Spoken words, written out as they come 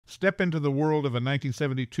Step into the world of a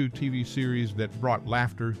 1972 TV series that brought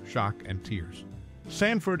laughter, shock, and tears.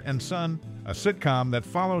 Sanford and Son, a sitcom that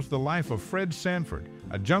follows the life of Fred Sanford,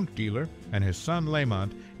 a junk dealer, and his son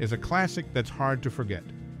Lamont, is a classic that's hard to forget.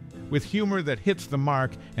 With humor that hits the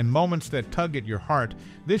mark and moments that tug at your heart,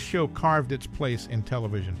 this show carved its place in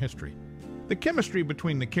television history. The chemistry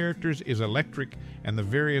between the characters is electric, and the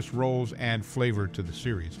various roles add flavor to the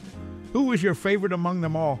series. Who was your favorite among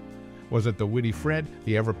them all? Was it the witty Fred,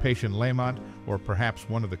 the ever-patient Lamont, or perhaps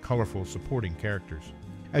one of the colorful supporting characters?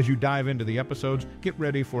 As you dive into the episodes, get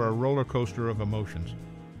ready for a roller coaster of emotions.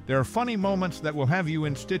 There are funny moments that will have you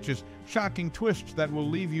in stitches, shocking twists that will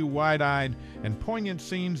leave you wide-eyed, and poignant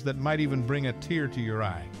scenes that might even bring a tear to your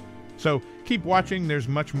eye. So keep watching, there's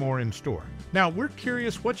much more in store. Now, we're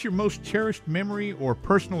curious, what's your most cherished memory or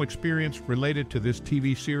personal experience related to this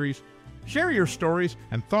TV series? Share your stories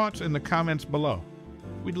and thoughts in the comments below.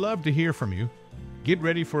 We'd love to hear from you. Get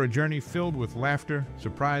ready for a journey filled with laughter,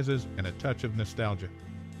 surprises, and a touch of nostalgia.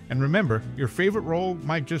 And remember, your favorite role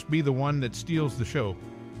might just be the one that steals the show.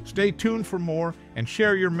 Stay tuned for more and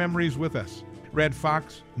share your memories with us. Redd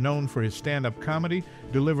Foxx, known for his stand-up comedy,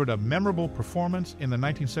 delivered a memorable performance in the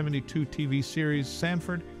 1972 TV series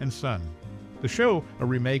Sanford and Son. The show, a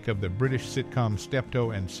remake of the British sitcom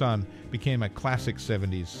Steptoe and Son, became a classic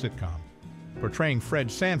 70s sitcom. Portraying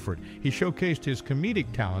Fred Sanford, he showcased his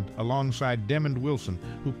comedic talent alongside Demond Wilson,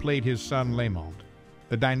 who played his son Lamont.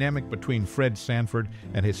 The dynamic between Fred Sanford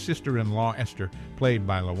and his sister-in-law Esther, played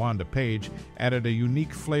by LaWanda Page, added a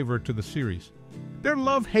unique flavor to the series. Their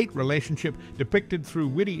love-hate relationship, depicted through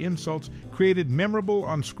witty insults, created memorable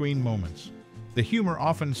on-screen moments. The humor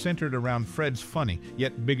often centered around Fred's funny,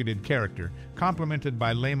 yet bigoted character, complemented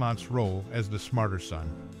by Lamont's role as the smarter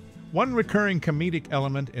son. One recurring comedic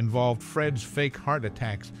element involved Fred's fake heart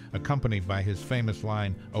attacks, accompanied by his famous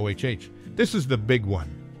line, OHH. This is the big one.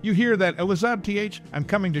 You hear that, Elizabeth TH? I'm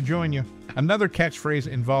coming to join you. Another catchphrase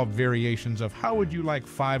involved variations of how would you like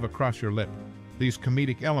 5 across your lip? These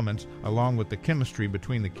comedic elements, along with the chemistry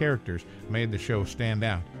between the characters, made the show stand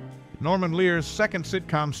out. Norman Lear's second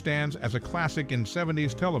sitcom stands as a classic in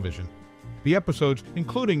 70s television. The episodes,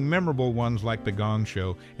 including memorable ones like The Gong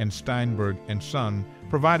Show and Steinberg and Son,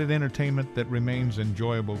 provided entertainment that remains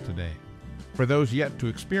enjoyable today. For those yet to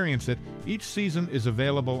experience it, each season is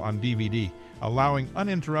available on DVD, allowing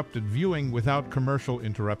uninterrupted viewing without commercial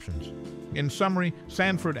interruptions. In summary,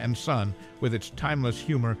 Sanford and Son, with its timeless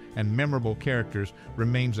humor and memorable characters,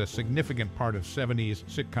 remains a significant part of 70s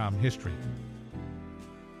sitcom history.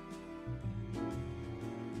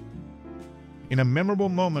 In a memorable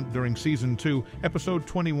moment during Season 2, Episode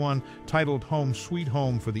 21, titled Home Sweet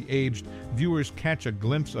Home for the Aged, viewers catch a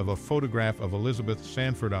glimpse of a photograph of Elizabeth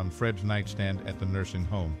Sanford on Fred's nightstand at the nursing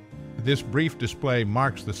home. This brief display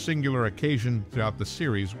marks the singular occasion throughout the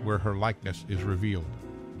series where her likeness is revealed.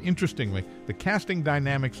 Interestingly, the casting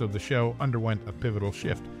dynamics of the show underwent a pivotal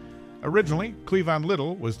shift. Originally, Cleavon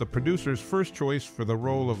Little was the producer's first choice for the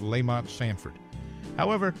role of Lamont Sanford.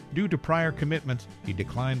 However, due to prior commitments, he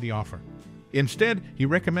declined the offer. Instead, he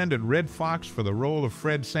recommended Redd Foxx for the role of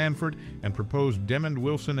Fred Sanford and proposed Demond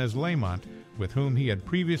Wilson as Lamont, with whom he had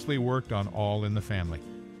previously worked on All in the Family.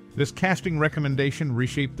 This casting recommendation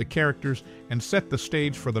reshaped the characters and set the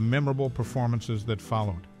stage for the memorable performances that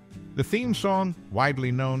followed. The theme song,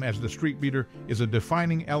 widely known as the Street Beater, is a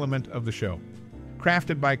defining element of the show.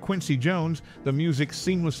 Crafted by Quincy Jones, the music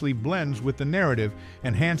seamlessly blends with the narrative,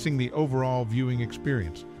 enhancing the overall viewing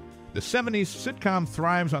experience. The 70s sitcom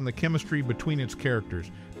thrives on the chemistry between its characters,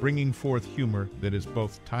 bringing forth humor that is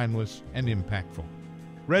both timeless and impactful.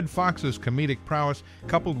 Redd Foxx's comedic prowess,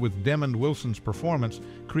 coupled with Demond Wilson's performance,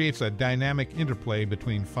 creates a dynamic interplay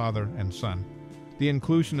between father and son. The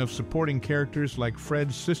inclusion of supporting characters like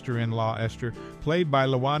Fred's sister-in-law Esther, played by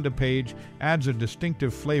LaWanda Page, adds a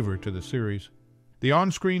distinctive flavor to the series. The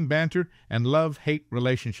on-screen banter and love-hate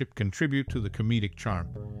relationship contribute to the comedic charm.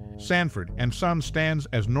 Sanford and Son stands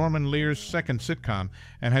as Norman Lear's second sitcom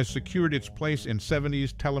and has secured its place in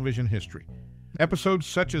 70s television history. Episodes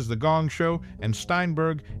such as The Gong Show and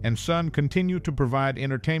Steinberg and Son continue to provide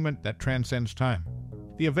entertainment that transcends time.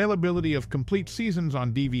 The availability of complete seasons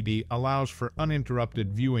on DVD allows for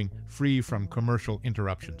uninterrupted viewing, free from commercial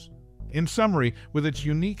interruptions. In summary, with its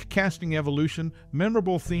unique casting evolution,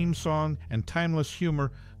 memorable theme song, and timeless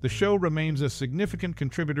humor, the show remains a significant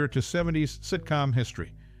contributor to 70s sitcom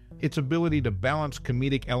history. Its ability to balance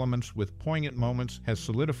comedic elements with poignant moments has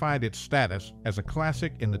solidified its status as a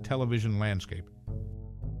classic in the television landscape.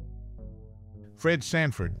 Fred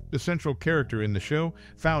Sanford, the central character in the show,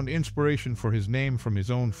 found inspiration for his name from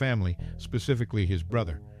his own family, specifically his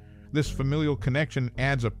brother. This familial connection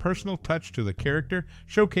adds a personal touch to the character,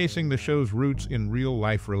 showcasing the show's roots in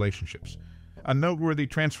real-life relationships. A noteworthy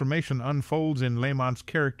transformation unfolds in Lamont's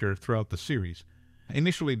character throughout the series.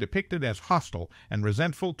 Initially depicted as hostile and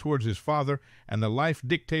resentful towards his father and the life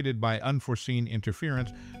dictated by unforeseen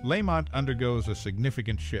interference, Lamont undergoes a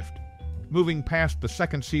significant shift. Moving past the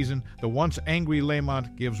second season, the once angry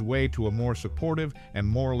Lamont gives way to a more supportive and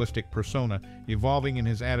moralistic persona, evolving in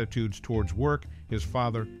his attitudes towards work, his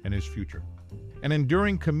father, and his future. An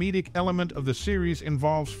enduring comedic element of the series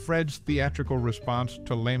involves Fred's theatrical response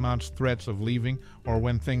to Lamont's threats of leaving or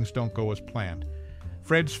when things don't go as planned.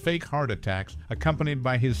 Fred's fake heart attacks, accompanied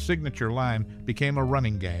by his signature line, became a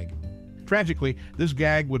running gag. Tragically, this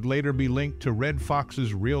gag would later be linked to Red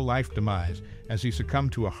Fox's real-life demise, as he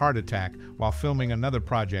succumbed to a heart attack while filming another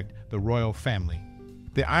project, The Royal Family.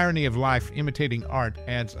 The irony of life imitating art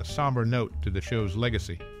adds a somber note to the show's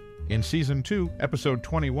legacy. In Season 2, Episode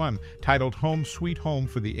 21, titled Home Sweet Home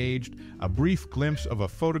for the Aged, a brief glimpse of a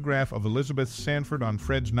photograph of Elizabeth Sanford on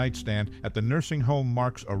Fred's nightstand at the nursing home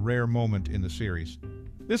marks a rare moment in the series.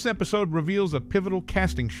 This episode reveals a pivotal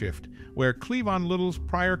casting shift, where Cleavon Little's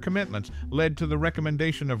prior commitments led to the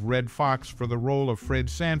recommendation of Red Foxx for the role of Fred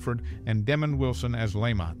Sanford and Demond Wilson as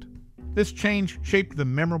Lamont. This change shaped the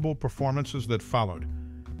memorable performances that followed.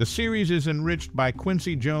 The series is enriched by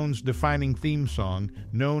Quincy Jones' defining theme song,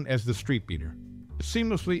 known as the Street Beater.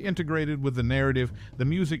 Seamlessly integrated with the narrative, the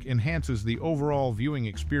music enhances the overall viewing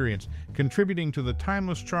experience, contributing to the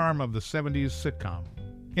timeless charm of the 70s sitcom.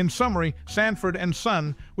 In summary, Sanford and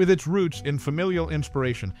Son, with its roots in familial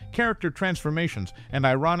inspiration, character transformations, and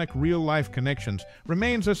ironic real-life connections,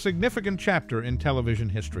 remains a significant chapter in television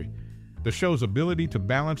history. The show's ability to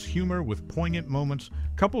balance humor with poignant moments,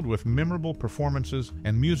 coupled with memorable performances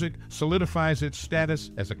and music, solidifies its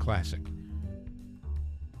status as a classic.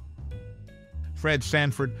 Fred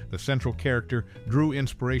Sanford, the central character, drew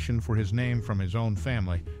inspiration for his name from his own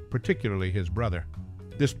family, particularly his brother.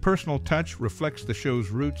 This personal touch reflects the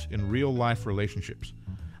show's roots in real-life relationships.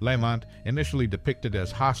 Lamont, initially depicted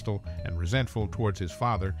as hostile and resentful towards his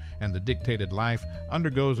father and the dictated life,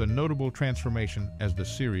 undergoes a notable transformation as the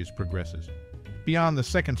series progresses. Beyond the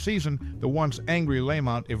second season, the once angry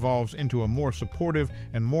Lamont evolves into a more supportive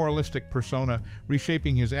and moralistic persona,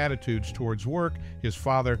 reshaping his attitudes towards work, his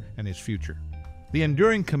father, and his future. The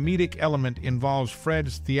enduring comedic element involves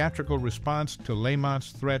Fred's theatrical response to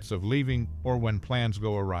Lamont's threats of leaving or when plans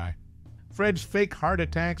go awry. Fred's fake heart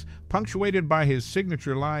attacks, punctuated by his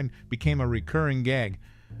signature line, became a recurring gag.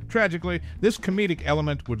 Tragically, this comedic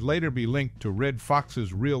element would later be linked to Red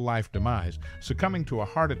Fox's real-life demise, succumbing to a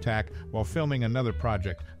heart attack while filming another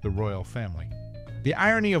project, The Royal Family. The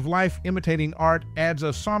irony of life imitating art adds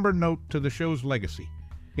a somber note to the show's legacy.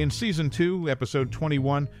 In Season 2, Episode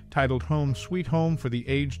 21, titled Home Sweet Home for the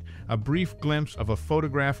Aged, a brief glimpse of a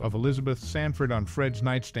photograph of Elizabeth Sanford on Fred's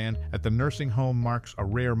nightstand at the nursing home marks a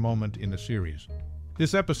rare moment in the series.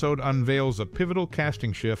 This episode unveils a pivotal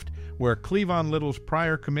casting shift where Cleavon Little's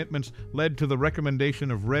prior commitments led to the recommendation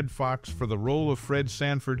of Red Foxx for the role of Fred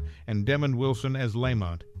Sanford and Demond Wilson as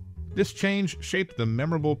Lamont. This change shaped the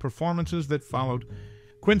memorable performances that followed.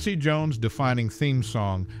 Quincy Jones' defining theme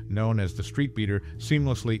song, known as the Street Beater,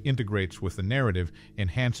 seamlessly integrates with the narrative,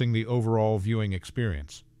 enhancing the overall viewing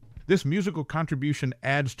experience. This musical contribution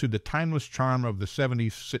adds to the timeless charm of the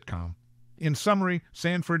 70s sitcom. In summary,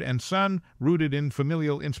 Sanford and Son, rooted in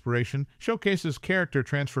familial inspiration, showcases character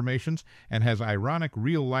transformations and has ironic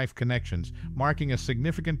real-life connections, marking a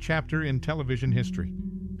significant chapter in television history.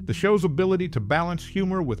 The show's ability to balance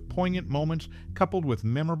humor with poignant moments, coupled with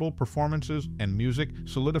memorable performances and music,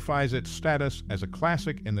 solidifies its status as a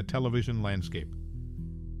classic in the television landscape.